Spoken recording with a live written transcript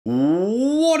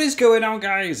is going on,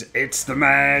 guys? It's the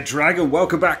Mad Dragon.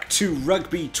 Welcome back to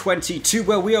Rugby 22,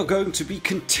 where we are going to be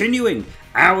continuing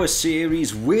our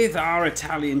series with our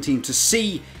Italian team to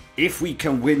see if we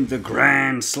can win the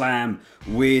Grand Slam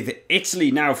with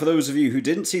Italy. Now, for those of you who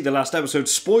didn't see the last episode,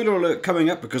 spoiler alert coming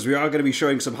up because we are going to be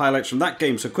showing some highlights from that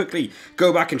game, so quickly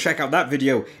go back and check out that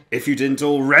video if you didn't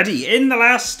already. In the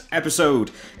last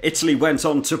episode, Italy went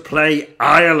on to play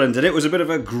Ireland, and it was a bit of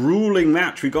a grueling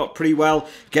match. We got pretty well,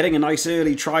 getting a nice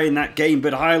early try in that game,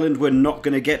 but Ireland were not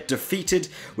going to get defeated.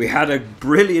 We had a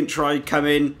brilliant try come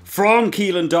in from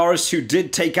Keelan Doris, who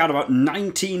did take out about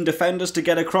 19 defenders to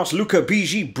get across. Luca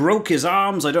Bigi broke his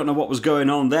arms. I don't know what was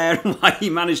going on there, why he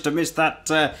managed to miss that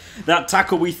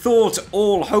tackle. We thought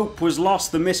all hope was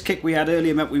lost. The missed kick we had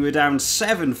earlier meant we were down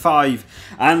 7-5,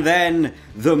 and then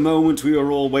the moment we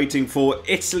were all waiting for,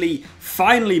 Italy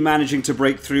finally managing to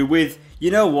break through with,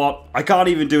 you know what, I can't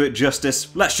even do it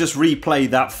justice. Let's just replay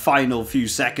that final few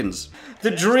seconds.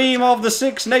 The dream of the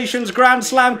Six Nations Grand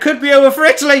Slam could be over for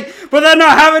Italy, but they're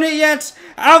not having it yet.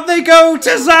 Out they go to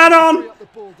Zanon.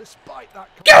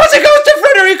 It goes to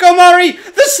Federico Mori,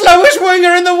 the slowest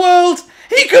winger in the world.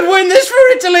 He could win this for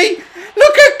Italy.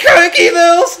 Look at Keith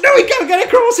Earls. No, he can't get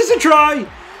across. It's a try.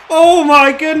 Oh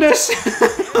my goodness.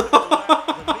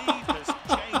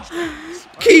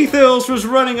 Keith Earls was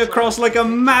running across like a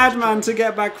madman to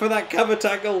get back for that cover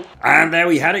tackle. And there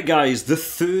we had it, guys. The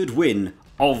third win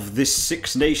of this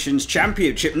Six Nations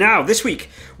Championship. Now, this week,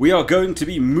 we are going to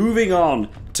be moving on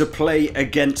to play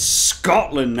against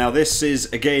Scotland. Now, this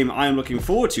is a game I'm looking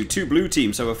forward to. Two blue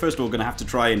teams, so we're first of all going to have to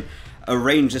try and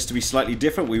arrange this to be slightly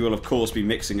different. We will, of course, be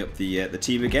mixing up the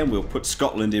team again. We'll put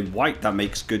Scotland in white. That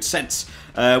makes good sense.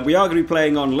 We are going to be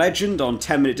playing on Legend, on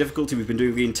 10-minute difficulty. We've been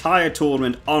doing the entire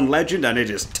tournament on Legend, and it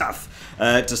is tough,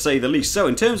 to say the least. So,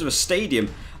 in terms of a stadium,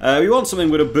 we want something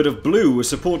with a bit of blue. We're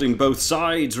supporting both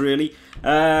sides, really.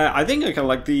 I think I kind of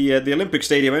like the Olympic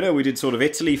Stadium. I know we did sort of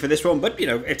Italy for this one, but, you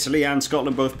know, Italy and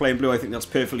Scotland both playing blue. I think that's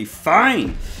perfectly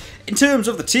fine. In terms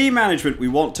of the team management, we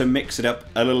want to mix it up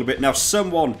a little bit. Now,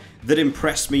 someone that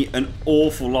impressed me an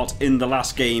awful lot in the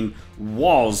last game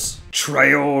was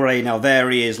Traore. Now,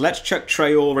 there he is. Let's chuck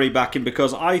Traore back in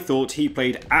because I thought he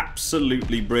played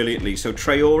absolutely brilliantly. So,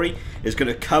 Traore is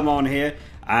going to come on here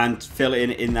and fill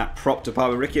in that prop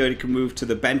department. Ricky only can move to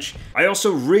the bench. I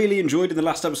also really enjoyed in the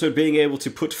last episode being able to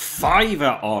put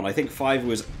Fiver on. I think Fiver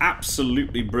was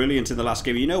absolutely brilliant in the last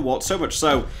game. You know what? So much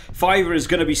so, Fiver is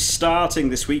going to be starting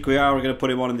this week. We are going to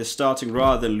put him on in the starting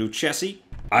rather than Lucchesi.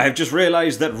 I have just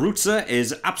realised that Rutzer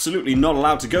is absolutely not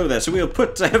allowed to go there, so we'll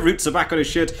put Rutzer back on his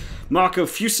shirt. Marco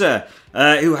Fuser,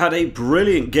 who had a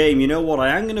brilliant game. You know what? I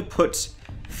am going to put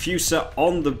Fuser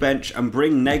on the bench and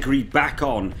bring Negri back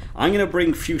on. I'm going to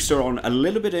bring Fuser on a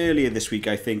little bit earlier this week,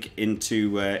 I think,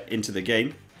 into the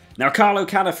game. Now, Carlo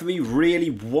Canna, for me, really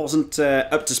wasn't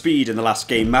up to speed in the last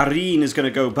game. Marine is going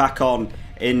to go back on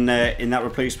in that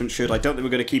replacement shirt. I don't think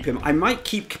we're going to keep him. I might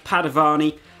keep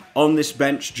Padovani on this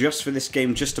bench just for this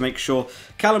game, just to make sure.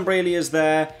 Callum Brayley is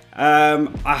there.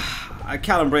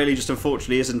 Callum Brayley just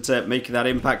unfortunately isn't making that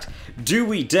impact. Do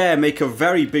we dare make a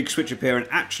very big switch up here and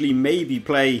actually maybe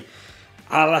play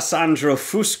Alessandro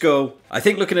Fusco? I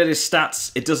think looking at his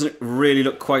stats, it doesn't really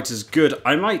look quite as good.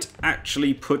 I might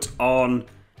actually put on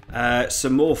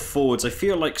some more forwards. I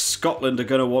feel like Scotland are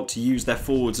going to want to use their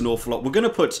forwards an awful lot. We're going to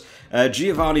put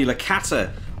Giovanni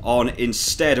Licata on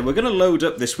instead, and we're going to load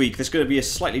up this week. This is going to be a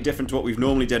slightly different to what we've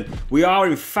normally done. We are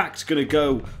in fact going to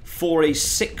go for a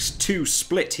 6-2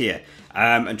 split here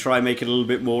and try and make it a little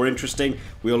bit more interesting.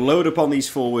 We'll load up on these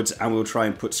forwards and we'll try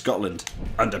and put Scotland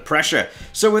under pressure.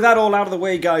 So with that all out of the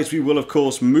way, guys, we will of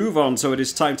course move on. So it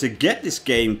is time to get this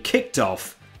game kicked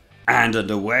off and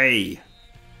underway.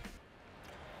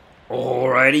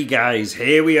 Alrighty, guys,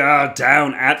 here we are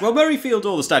down at, well, Murrayfield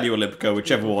or the Stadio Olimpico,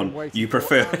 whichever one you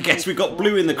prefer. I guess we've got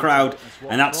blue in the crowd,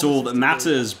 and that's all that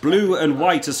matters. Blue and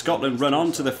white as Scotland run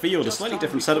onto the field. A slightly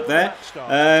different setup there.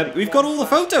 We've got all the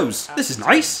photos. This is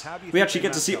nice. We actually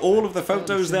get to see all of the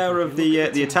photos there of the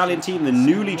Italian team, the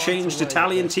newly changed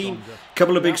Italian team. A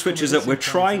couple of big switches up. We're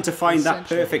trying to find that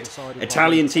perfect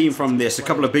Italian team from this. A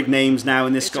couple of big names now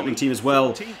in this Scotland team as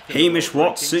well. Hamish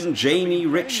Watson, Jamie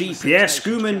Ritchie, Pierre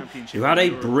Schumann, who had a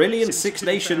brilliant Six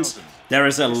Nations. There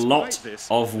is a lot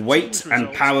of weight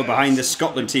and power behind this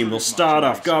Scotland team. We'll start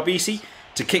off Garbisi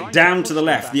to kick down to the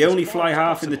left. The only fly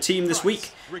half in the team this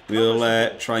week. We'll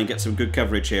try and get some good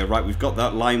coverage here. Right, we've got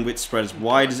that line width spread as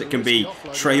wide as it can be.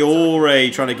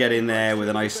 Traore trying to get in there with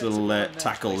a nice little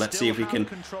tackle. Let's see if we can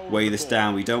weigh this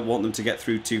down. We don't want them to get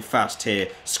through too fast here.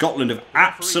 Scotland have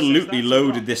absolutely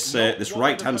loaded this this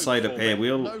right-hand side up here.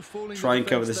 We'll try and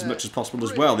cover this as much as possible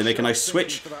as well. They make a nice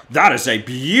switch. That is a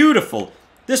beautiful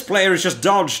This player has just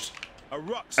dodged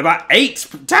about 8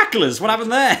 tacklers. What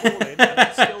happened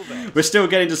there? We're still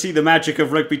getting to see the magic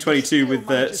of Rugby 22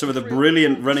 with some of the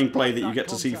brilliant running play that you get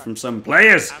to see from some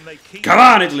players. Come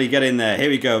on, Italy, get in there. Here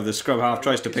we go. The scrum half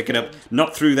tries to pick it up.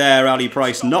 Not through there, Ali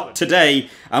Price. Not today.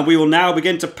 And we will now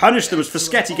begin to punish them as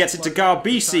Fischetti gets it to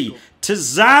Garbisi. To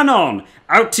Zanon.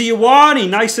 Out to Ioane.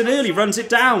 Nice and early. Runs it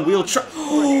down. We'll try.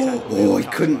 Oh, he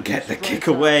couldn't get the kick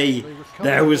away.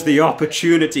 There was the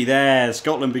opportunity there.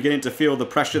 Scotland beginning to feel the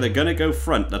pressure. They're going to go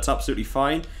front. That's absolutely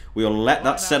fine. We'll let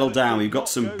that settle down. We've got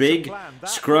some big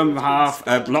scrum half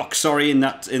block, sorry, in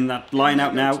that line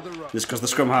out now. This because the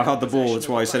scrum half had the ball. That's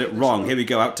why I said it wrong. Here we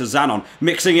go, out to Zanon,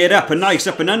 mixing it up. A nice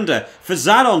up and under for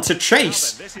Zanon to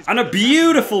chase, and a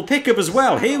beautiful pickup as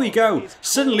well. Here we go.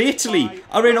 Suddenly Italy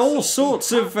are in all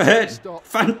sorts of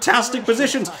fantastic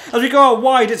positions as we go out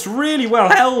wide. It's really well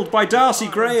held by Darcy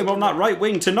Graham on that right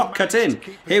wing to not cut in.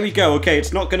 Here we go. Okay,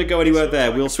 it's not going to go anywhere there.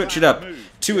 We'll switch it up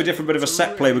to a different bit of a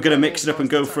set play. We're going to mix it up and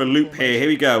go for a loop here. Here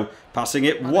we go. Passing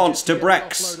it once to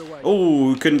Brex.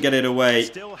 Oh, couldn't get it away.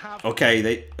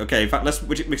 Okay, in fact, let's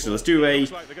mix it. Let's do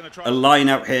a line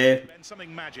out here.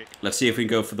 Let's see if we can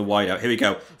go for the wide out. Here we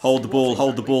go. Hold the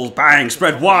ball, bang,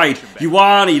 spread wide.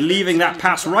 Ioane leaving that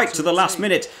pass right to the last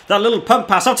minute. That little pump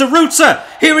pass out to Rutzer.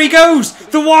 Here he goes.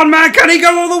 The one man, can he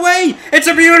go all the way? It's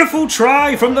a beautiful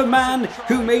try from the man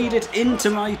who made it into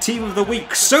my team of the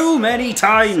week so many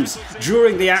times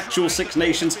during the actual Six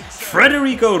Nations.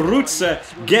 Federico Rutzer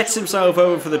gets himself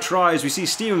over for the tries. We see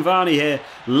Stephen Varney here.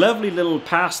 Lovely little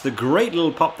pass. The great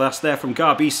little pop pass there from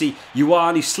Garbisi.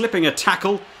 Ioane slipping a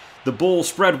tackle. The ball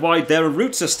spread wide there, and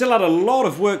Rutzer still had a lot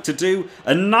of work to do.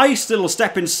 A nice little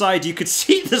step inside. You could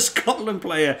see the Scotland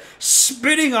player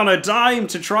spinning on a dime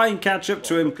to try and catch up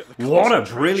to him. What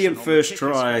a brilliant first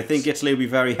try. I think Italy will be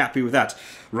very happy with that.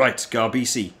 Right,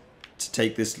 Garbisi to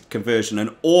take this conversion.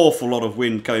 An awful lot of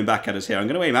wind coming back at us here. I'm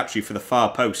going to aim actually for the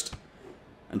far post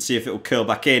and see if it will curl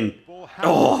back in.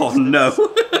 Oh, no.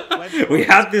 We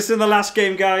had this in the last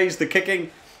game, guys. The kicking,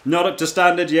 not up to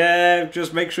standard. Yeah,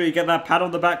 just make sure you get that pat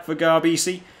on the back for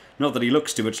Garbisi. Not that he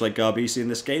looks too much like Garbisi in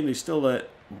this game. He's still there.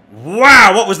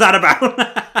 Wow, what was that about?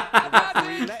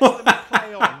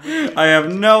 I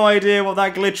have no idea what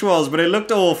that glitch was, but it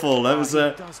looked awful. That was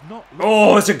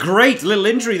oh, it's a great little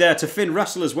injury there to Finn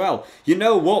Russell as well. You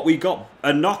know what? We got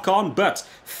a knock on, but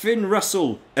Finn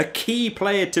Russell, a key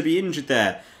player to be injured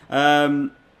there.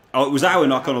 Oh, it was our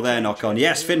knock-on or their knock-on.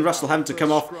 Yes, Finn Russell having to come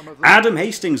off. Adam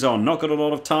Hastings on. Not got a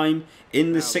lot of time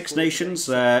in the Six Nations.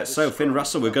 So Finn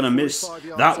Russell, we're going to miss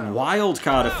that wild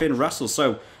card of Finn Russell.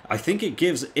 So I think it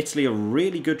gives Italy a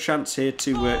really good chance here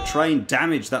to try and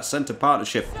damage that centre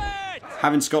partnership.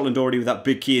 Having Scotland already with that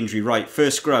big key injury. Right,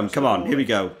 first scrum. Come on, here we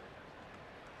go.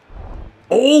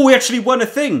 Oh, we actually won a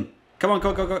thing. Come on,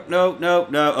 go.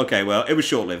 No. Okay, well, it was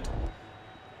short-lived.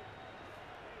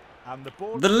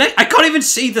 I can't even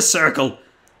see the circle.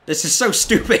 This is so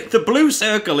stupid. The blue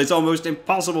circle is almost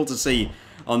impossible to see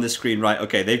on this screen. Right,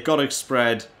 okay, they've got to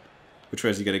spread. Which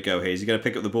way is he going to go here? Is he going to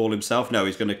pick up the ball himself? No,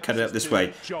 he's going to cut it up this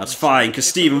way. That's fine, because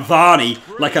Stephen Varney,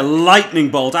 like a lightning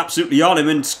bolt, absolutely on him.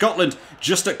 And Scotland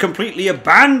just completely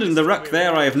abandoned the ruck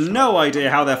there. I have no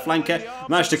idea how their flanker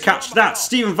managed to catch that.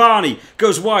 Stephen Varney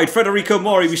goes wide. Federico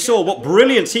Mori, we saw what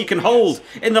brilliance he can hold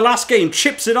in the last game.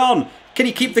 Chips it on. Can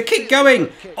he keep the kick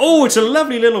going? Oh, it's a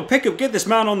lovely little pickup. Get this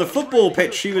man on the football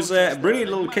pitch. He was a brilliant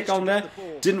little kick on there.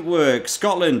 Didn't work.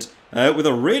 Scotland with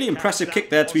a really impressive kick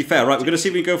there, to be fair. Right, we're going to see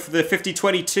if we can go for the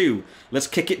 50-22. Let's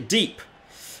kick it deep.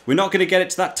 We're not going to get it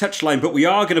to that touchline, but we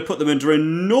are going to put them under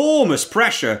enormous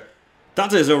pressure.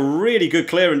 That is a really good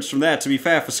clearance from there, to be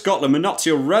fair, for Scotland.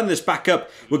 Minotti will run this back up.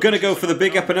 We're going to go for the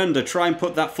big up and under. Try and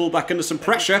put that fullback under some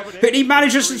pressure. But he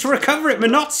manages to recover it.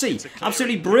 Minotti,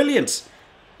 absolutely brilliant.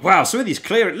 Wow, some of these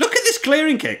clearing. Look at this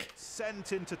clearing kick.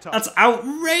 That's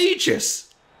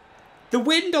outrageous. The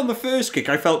wind on the first kick,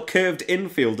 I felt curved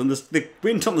infield, and the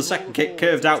wind on the second kick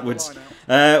curved outwards.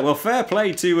 Well, fair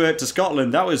play to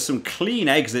Scotland. That was some clean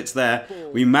exits there.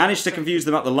 We managed to confuse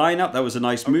them at the line-up. That was a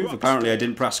nice move. Apparently, I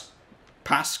didn't pass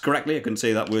correctly. I couldn't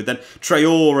say that word then.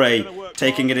 Traore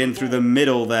taking it in through the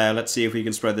middle there. Let's see if we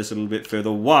can spread this a little bit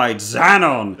further wide.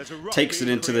 Zanon takes it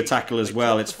into the tackle as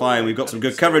well. It's fine. We've got some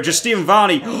good coverage. Just Stephen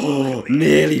Varney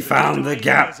nearly found the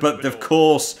gap. But of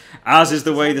course, as is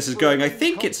the way this is going, I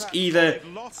think it's either...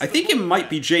 I think it might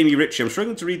be Jamie Ritchie. I'm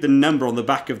struggling to read the number on the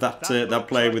back of that that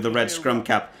player with the red scrum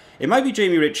cap. It might be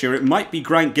Jamie Ritchie or it might be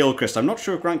Grant Gilchrist. I'm not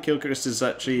sure if Grant Gilchrist is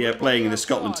actually playing in the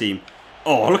Scotland team.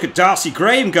 Oh, look at Darcy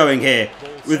Graham going here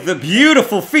with the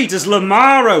beautiful feet as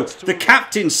Lamaro, the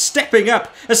captain, stepping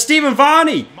up as Stephen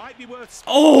Varney.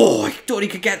 Oh, I thought he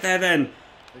could get there then.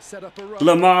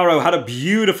 Lamaro had a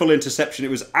beautiful interception.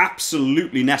 It was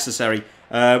absolutely necessary.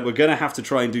 We're going to have to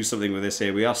try and do something with this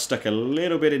here. We are stuck a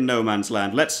little bit in no man's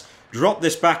land. Let's drop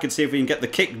this back and see if we can get the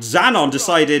kick. Zanon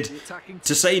decided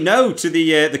to say no to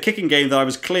the kicking game that I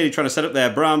was clearly trying to set up there.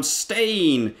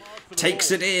 Bramstein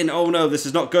takes it in. Oh no, this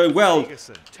is not going well.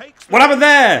 What happened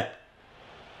there?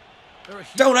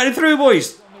 Don't let him through,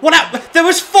 boys. What happened? There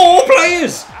was 4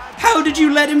 players. How did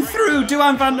you let him through?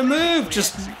 Duhan van der Merwe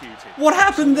just... What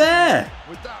happened there?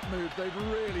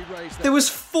 There was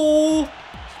 4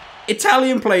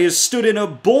 Italian players stood in a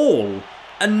ball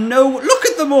and look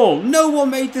at them all. No one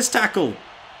made this tackle.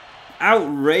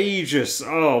 Outrageous.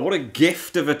 Oh, what a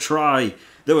gift of a try.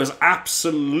 That was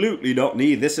absolutely not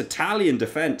needed. This Italian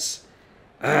defence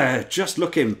just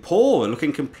looking poor,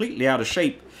 looking completely out of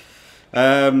shape.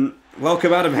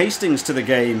 Welcome Adam Hastings to the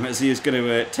game as he is going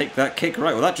to take that kick.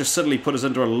 Right, well that just suddenly put us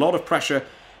under a lot of pressure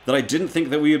that I didn't think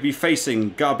that we would be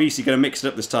facing. Garbisi going to mix it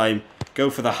up this time. Go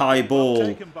for the high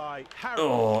ball.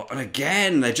 Oh, and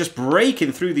again, they're just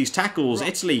breaking through these tackles.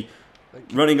 Italy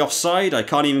running offside. I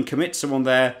can't even commit someone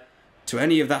there to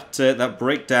any of that that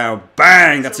breakdown.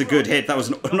 Bang! That's a good hit. That was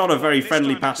not a very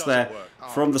friendly pass there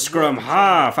from the scrum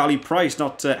half. Ali Price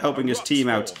not helping his team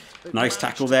out. Nice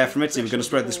tackle there from Italy. We're going to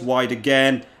spread this wide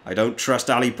again. I don't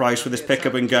trust Ali Price for this pick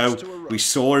up and go. We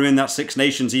saw him in that Six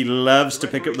Nations. He loves to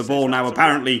pick up the ball now.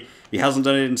 Apparently, he hasn't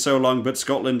done it in so long, but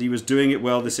Scotland, he was doing it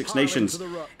well, the Six Nations.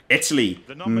 Italy,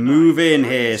 move in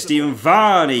here. Stephen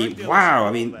Varney. Wow,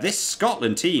 I mean, this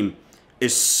Scotland team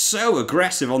is so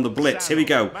aggressive on the blitz. Here we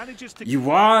go.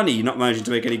 Ioane not managing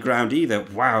to make any ground either.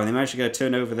 Wow, and they managed to get a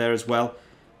turnover there as well.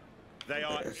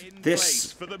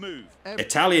 This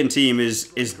Italian team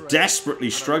is desperately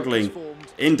struggling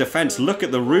in defence. Look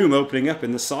at the room opening up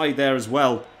in the side there as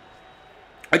well.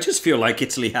 I just feel like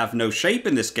Italy have no shape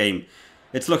in this game.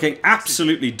 It's looking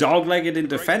absolutely dog-legged in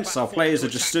defence. Our players are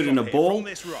just stood in a ball.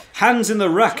 Hands in the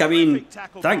ruck. I mean,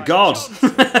 thank God.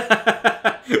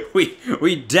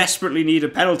 we desperately need a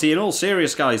penalty. In all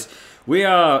serious, guys, we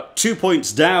are 2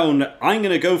 points down. I'm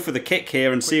going to go for the kick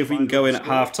here and see if we can go in at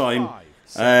half-time.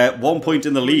 1 point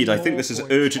in the lead. I think this is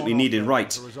urgently needed.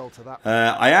 Right.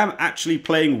 I am actually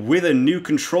playing with a new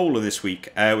controller this week,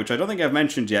 which I don't think I've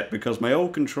mentioned yet because my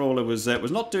old controller was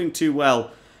not doing too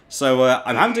well. So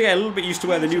I'm having to get a little bit used to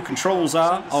where the new controls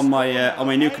are on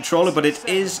my new controller, but it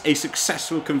is a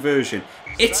successful conversion.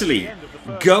 Italy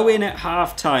go in at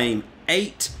half-time,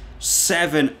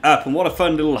 8-7 up, and what a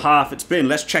fun little half it's been.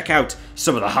 Let's check out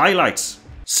some of the highlights.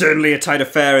 Certainly a tight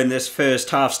affair in this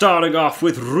first half, starting off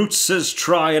with Rutz's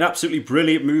try, an absolutely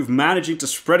brilliant move, managing to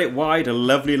spread it wide, a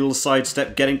lovely little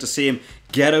sidestep, getting to see him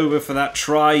get over for that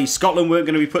try. Scotland weren't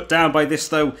going to be put down by this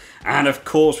though, and of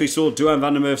course we saw Duhan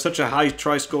van der Merwe, such a high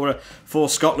try scorer for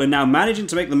Scotland, now managing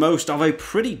to make the most of a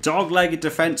pretty dog-legged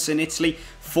defence in Italy.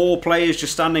 4 players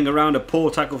just standing around, a poor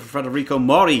tackle for Federico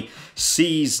Mori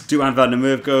sees Duhan van der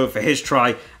Merwe go for his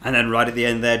try, and then right at the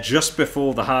end there, just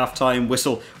before the half-time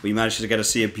whistle, we managed to get to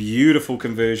see a beautiful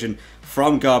conversion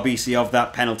from Garbisi of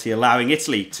that penalty, allowing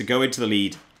Italy to go into the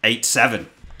lead 8-7.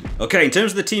 Okay, in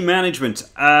terms of the team management,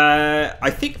 I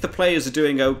think the players are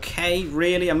doing okay,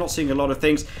 really. I'm not seeing a lot of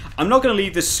things. I'm not going to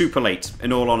leave this super late,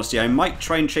 in all honesty. I might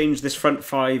try and change this front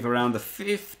 5 around the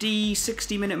 50,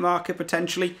 60-minute marker,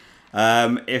 potentially.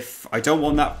 If I don't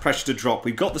want that pressure to drop.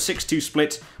 We've got the 6-2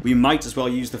 split. We might as well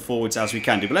use the forwards as we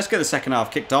can do. But let's get the second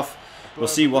half kicked off. We'll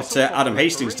see what Adam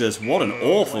Hastings does. What an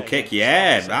awful kick.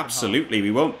 Yeah, absolutely.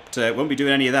 We won't be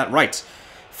doing any of that. Right.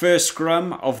 First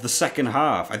scrum of the second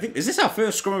half. I think, is this our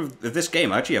first scrum of this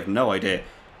game? I actually have no idea.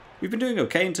 We've been doing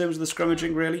okay in terms of the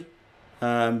scrummaging, really.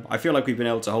 I feel like we've been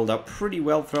able to hold up pretty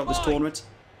well throughout this tournament.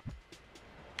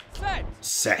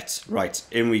 Set. Right,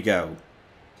 in we go.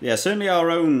 Yeah, certainly our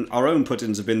own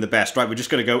put-ins have been the best. Right, we're just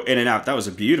going to go in and out. That was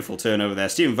a beautiful turnover there.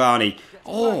 Stephen Varney.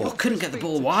 Oh, couldn't get the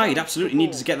ball wide. Absolutely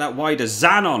needed to get that wider.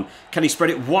 Zanon. Can he spread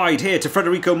it wide here to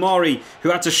Federico Mori, who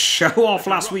had to show off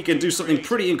last week and do something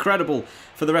pretty incredible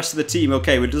for the rest of the team.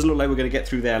 Okay, well, it doesn't look like we're going to get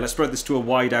through there. Let's spread this to a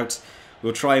wide out.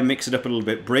 We'll try and mix it up a little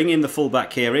bit. Bring in the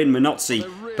fullback here in Minozzi.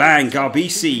 Bang,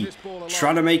 Garbisi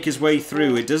trying to make his way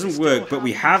through. It doesn't work, but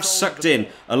we have sucked in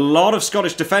a lot of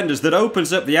Scottish defenders. That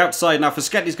opens up the outside. Now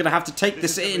Fischetti's going to have to take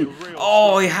this in.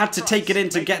 Oh, he had to take it in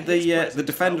to get the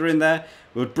defender in there.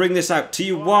 We'll bring this out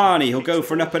to Ioane. He'll go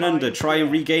for an up and under. Try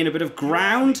and regain a bit of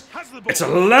ground. It's a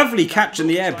lovely catch in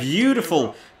the air. Beautiful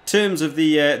in terms of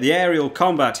the aerial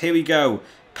combat. Here we go.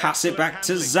 Pass it back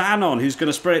to Zanon, who's going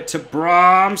to spread it to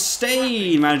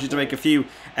Bramstein. Managing to make a few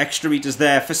extra meters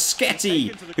there.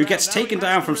 Fischetti, who gets taken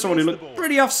down from someone who looked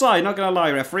pretty offside. Not going to lie,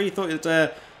 referee. Thought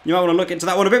that you might want to look into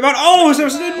that one a bit more. Oh,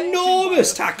 there's an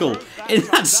fabulous tackle in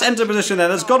that centre position there.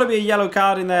 There's got to be a yellow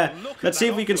card in there. Let's see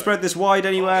if we can spread this wide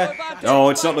anywhere. Oh,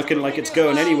 it's not looking like it's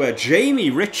going anywhere. Jamie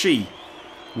Ritchie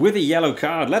with a yellow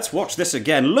card. Let's watch this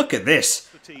again. Look at this.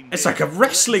 It's like a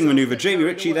wrestling manoeuvre. Jamie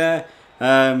Ritchie there.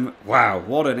 Wow,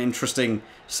 what an interesting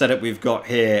setup we've got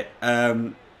here.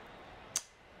 I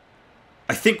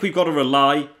think we've got to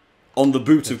rely on the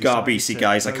boot of Garbisi,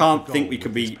 guys. I can't think we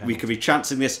could be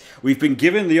chancing this. We've been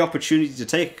given the opportunity to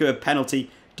take a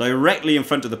penalty directly in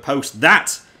front of the post.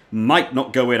 That might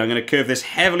not go in. I'm going to curve this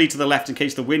heavily to the left in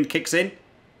case the wind kicks in.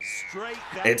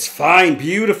 It's fine.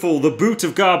 Beautiful. The boot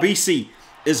of Garbisi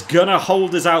is going to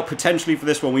hold us out potentially for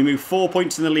this one. We move 4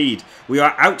 points in the lead. We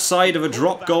are outside of a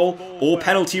drop goal or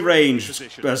penalty range.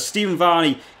 Stephen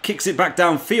Varney kicks it back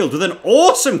downfield with an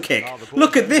awesome kick.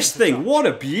 Look at this thing. What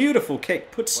a beautiful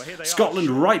kick. Puts Scotland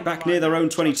right back near their own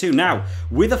 22. Now,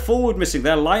 with a forward missing,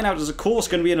 their line-out is, of course,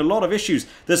 going to be in a lot of issues.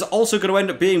 There's also going to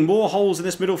end up being more holes in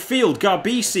this middle field.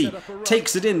 Garbisi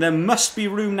takes it in. There must be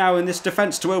room now in this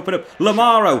defence to open up.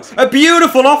 Lamaro, a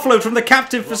beautiful offload from the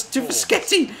captain to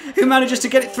Fischetti, who manages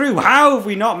to get it through. How have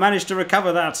we not managed to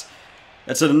recover that?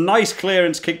 It's a nice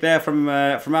clearance kick there from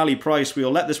Ali Price.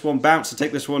 We'll let this one bounce and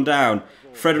take this one down.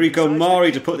 Federico Mori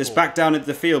to put this back down into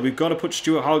the field. We've got to put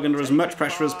Stuart Hogg under as much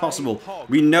pressure as possible.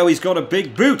 We know he's got a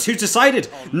big boot. Who's decided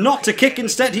not to kick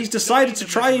instead? He's decided to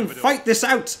try and fight this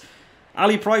out.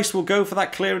 Ali Price will go for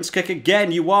that clearance kick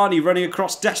again. Ioane running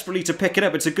across desperately to pick it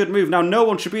up. It's a good move. Now, no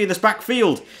one should be in this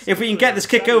backfield. If we can get this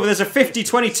kick over, there's a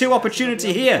 50-22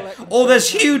 opportunity here. Oh, there's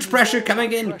huge pressure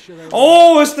coming in.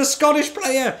 Oh, as the Scottish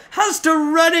player has to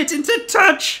run it into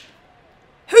touch.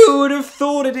 Who would have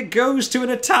thought it? It goes to an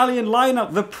Italian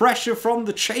lineup. The pressure from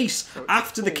the chase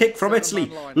after the kick from Italy.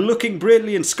 Looking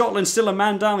brilliant. Scotland still a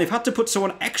man down. They've had to put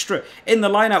someone extra in the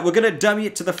lineup. We're going to dummy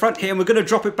it to the front here and we're going to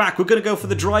drop it back. We're going to go for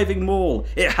the driving maul.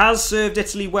 It has served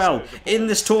Italy well in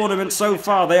this tournament so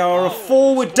far. They are a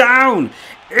forward down.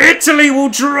 Italy will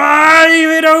drive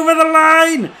it over the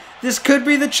line. This could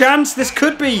be the chance. This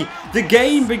could be the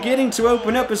game beginning to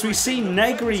open up as we see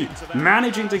Negri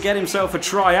managing to get himself a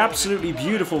try. Absolutely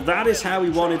beautiful. That is how we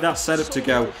wanted that setup to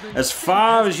go. As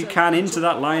far as you can into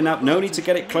that lineup. No need to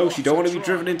get it close. You don't want to be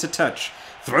driven into touch.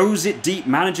 Throws it deep,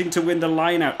 managing to win the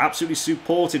line out. Absolutely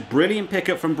supported. Brilliant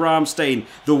pickup from Bramstein.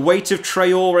 The weight of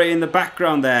Traore in the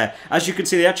background there. As you can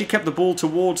see, they actually kept the ball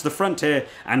towards the front here.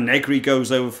 And Negri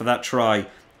goes over for that try.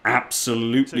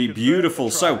 Absolutely beautiful.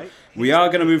 So, we are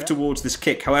going to move towards this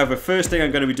kick. However, first thing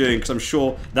I'm going to be doing, because I'm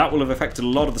sure that will have affected a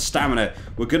lot of the stamina,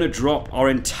 we're going to drop our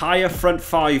entire front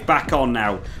five back on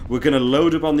now. We're going to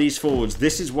load up on these forwards.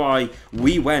 This is why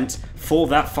we went for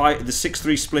that fight, the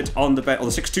 6-3 split on the bench, or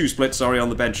the 6-2 split, sorry, on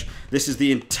the bench. This is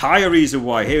the entire reason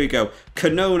why. Here we go.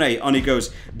 Canone, on he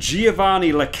goes.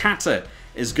 Giovanni Licata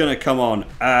is going to come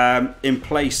on in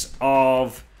place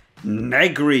of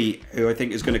Negri, who I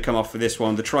think is going to come off for this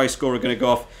one. The try scorer going to go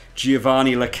off.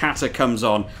 Giovanni Licata comes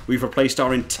on. We've replaced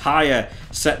our entire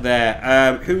set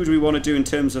there. Who do we want to do in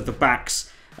terms of the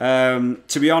backs?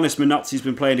 To be honest, Minozzi's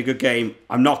been playing a good game.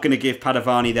 I'm not going to give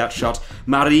Padovani that shot.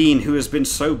 Marine, who has been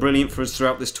so brilliant for us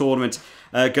throughout this tournament,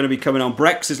 going to be coming on.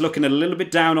 Brex is looking a little bit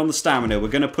down on the stamina. We're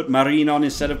going to put Marine on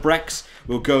instead of Brex.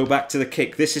 We'll go back to the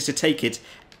kick. This is to take it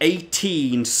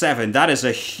 18-7. That is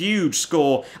a huge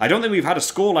score. I don't think we've had a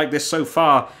score like this so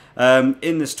far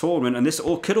in this tournament, and this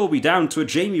could all be down to a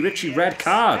Jamie Ritchie red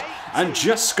card and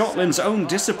just Scotland's own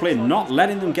discipline not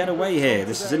letting them get away here.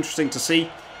 This is interesting to see.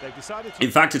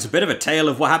 In fact, it's a bit of a tale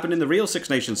of what happened in the real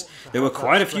Six Nations. There were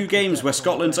quite a few games where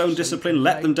Scotland's own discipline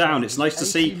let them down. It's nice to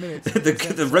see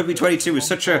the Rugby 22 is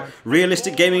such a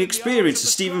realistic gaming experience.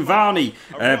 Stephen Varney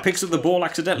picks up the ball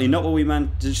accidentally, not what we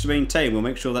managed to maintain. We'll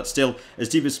make sure that's still as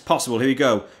deep as possible. Here we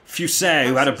go. Fuset,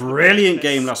 who had a brilliant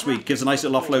game last week, gives a nice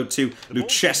little offload to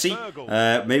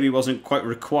Lucchesi. Maybe wasn't quite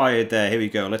required there. Here we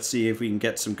go. Let's see if we can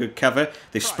get some good cover.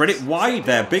 They spread it wide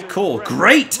there. Big call.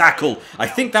 Great tackle. I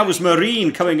think that was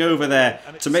Marine coming over there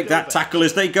to make that tackle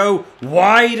as they go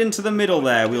wide into the middle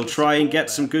there. We'll try and get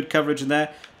some good coverage in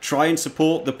there. Try and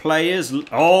support the players.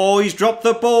 Oh, he's dropped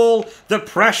the ball. The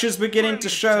pressure's beginning to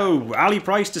show. Ali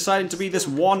Price deciding to be this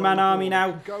one-man army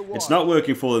now. It's not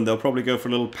working for them. They'll probably go for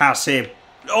a little pass here.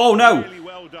 Oh, no.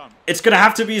 It's going to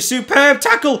have to be a superb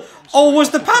tackle. Oh,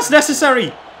 was the pass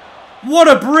necessary? What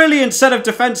a brilliant set of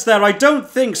defence there. I don't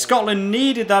think Scotland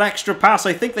needed that extra pass.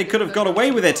 I think they could have got away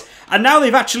with it. And now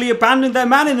they've actually abandoned their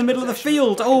man in the middle of the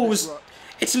field. Oh,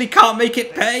 Italy can't make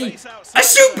it pay. A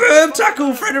superb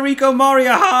tackle. Federico Mori,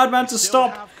 a hard man to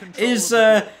stop, is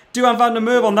Duhan van der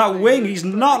Merwe on that wing. He's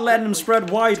not letting them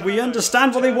spread wide. We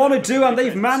understand what they want to do, and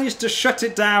they've managed to shut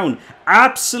it down.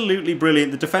 Absolutely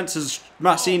brilliant. The defence has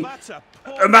seen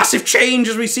A massive change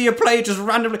as we see a player just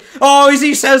randomly... Oh, as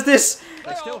he says this...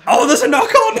 Oh, there's a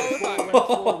knock-on!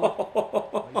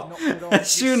 As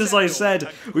soon as I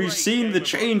said, we've seen the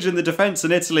change in the defence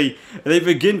in Italy. They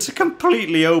begin to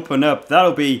completely open up.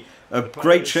 That'll be a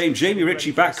great shame. Jamie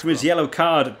Ritchie back from his yellow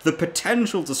card. The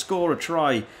potential to score a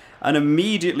try. And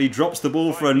immediately drops the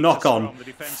ball for a knock-on.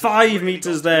 5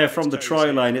 metres there from the try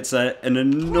line. It's an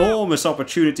enormous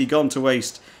opportunity gone to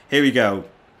waste. Here we go.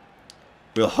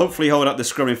 We'll hopefully hold up the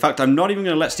scrum. In fact, I'm not even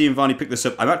going to let Stephen Varney pick this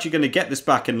up. I'm actually going to get this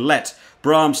back and let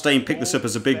Bramstein pick this up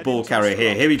as a big ball carrier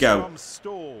here. Here we go.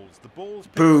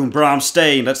 Boom,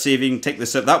 Bramstein. Let's see if he can take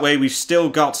this up. That way we've still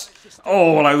got...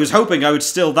 Oh, well, I was hoping I would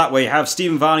still that way have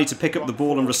Stephen Varney to pick up the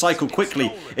ball and recycle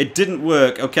quickly. It didn't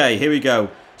work. Okay, here we go.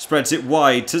 Spreads it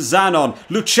wide to Zanon.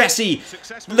 Lucchesi.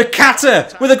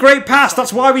 Licata with a great pass.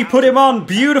 That's why we put him on.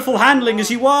 Beautiful handling as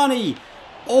Ioane.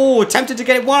 Oh, attempted to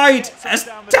get it wide. As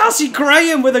Darcy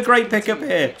Graham with a great pickup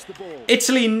here.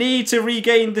 Italy need to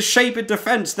regain the shape of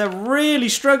defence. They're really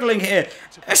struggling here.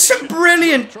 Some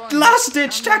brilliant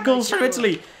last-ditch tackles from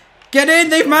Italy. Get in.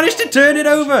 They've managed to turn it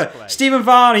over. Stephen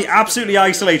Varney absolutely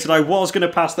isolated. I was going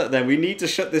to pass that then. We need to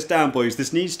shut this down, boys.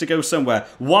 This needs to go somewhere.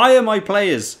 Why are my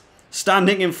players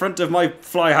standing in front of my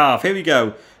fly half? Here we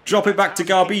go. Drop it back to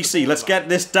Garbisi. Let's get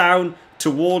this down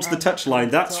towards the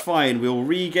touchline. That's fine. We'll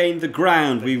regain the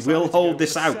ground. We will hold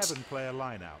this out.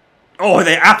 Oh,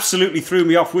 they absolutely threw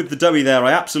me off with the dummy there.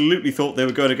 I absolutely thought they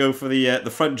were going to go for the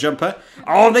front jumper.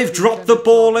 Oh, they've dropped the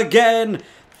ball again.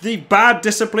 The bad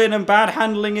discipline and bad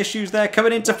handling issues there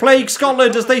coming into plague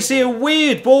Scotland as they see a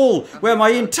weird ball where my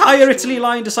entire Italy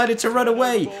line decided to run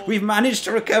away. We've managed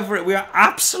to recover it. We are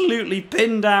absolutely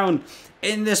pinned down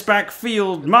in this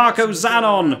backfield. Marco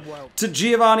Zanon to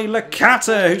Giovanni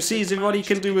Licata, who sees what he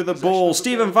can do with the ball.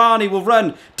 Stephen Varney will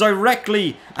run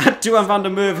directly at Duan van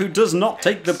der Merwe, who does not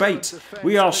take the bait.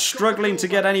 We are struggling to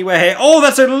get anywhere here. Oh,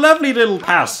 that's a lovely little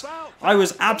pass. I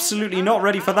was absolutely not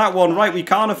ready for that one. Right, we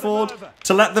can't afford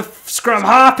to let the scrum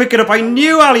half pick it up. I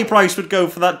knew Ali Price would go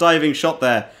for that diving shot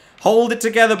there. Hold it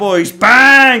together, boys.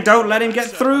 Bang! Don't let him get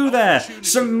through there.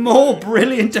 Some more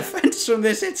brilliant defence from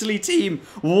this Italy team.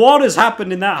 What has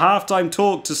happened in that halftime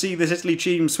talk to see this Italy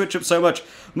team switch up so much?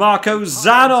 Marco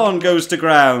Zanon goes to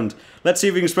ground. Let's see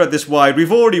if we can spread this wide.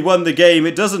 We've already won the game.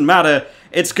 It doesn't matter.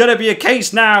 It's going to be a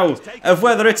case now of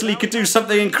whether Italy could do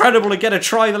something incredible and get a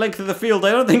try the length of the field.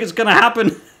 I don't think it's going to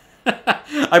happen.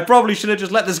 I probably should have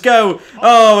just let this go.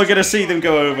 Oh, we're going to see them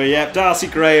go over. Yep, Darcy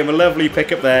Graham, a lovely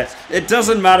pickup there. It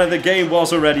doesn't matter, the game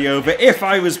was already over. If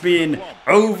I was being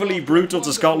overly brutal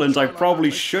to Scotland, I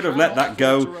probably should have let that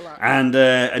go and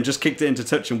just kicked it into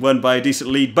touch and won by a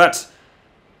decent lead. But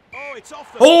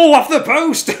oh, off the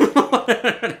post!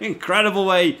 An incredible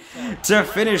way to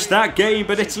finish that game,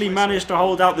 but Italy managed to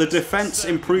hold out. The defence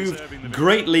improved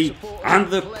greatly, and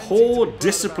the poor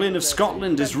discipline of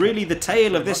Scotland is really the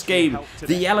tale of this game.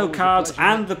 The yellow cards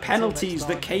and the penalties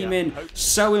that came in,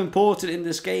 so important in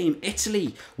this game.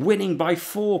 Italy winning by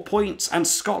 4 points, and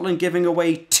Scotland giving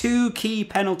away 2 key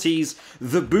penalties.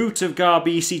 The boot of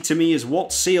Garbisi, to me, is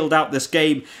what sealed out this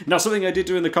game. Now, something I did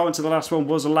do in the comments of the last one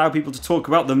was allow people to talk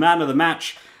about the man of the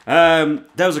match. There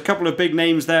was a couple of big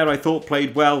names there I thought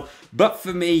played well, but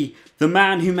for me, the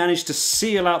man who managed to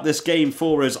seal out this game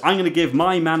for us, I'm going to give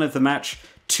my man of the match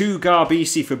to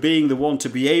Garbisi for being the one to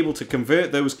be able to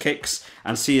convert those kicks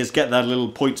and see us get that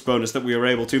little points bonus that we were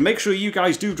able to. Make sure you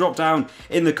guys do drop down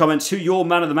in the comments who your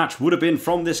man of the match would have been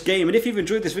from this game. And if you've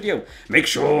enjoyed this video, make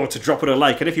sure to drop it a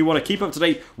like. And if you want to keep up to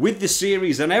date with this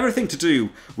series and everything to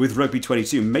do with Rugby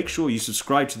 22, make sure you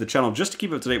subscribe to the channel just to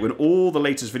keep up to date when all the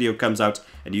latest video comes out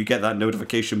and you get that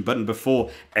notification button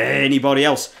before anybody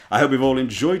else. I hope you've all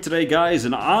enjoyed today, guys,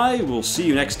 and I will see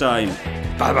you next time.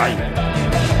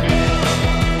 Bye-bye.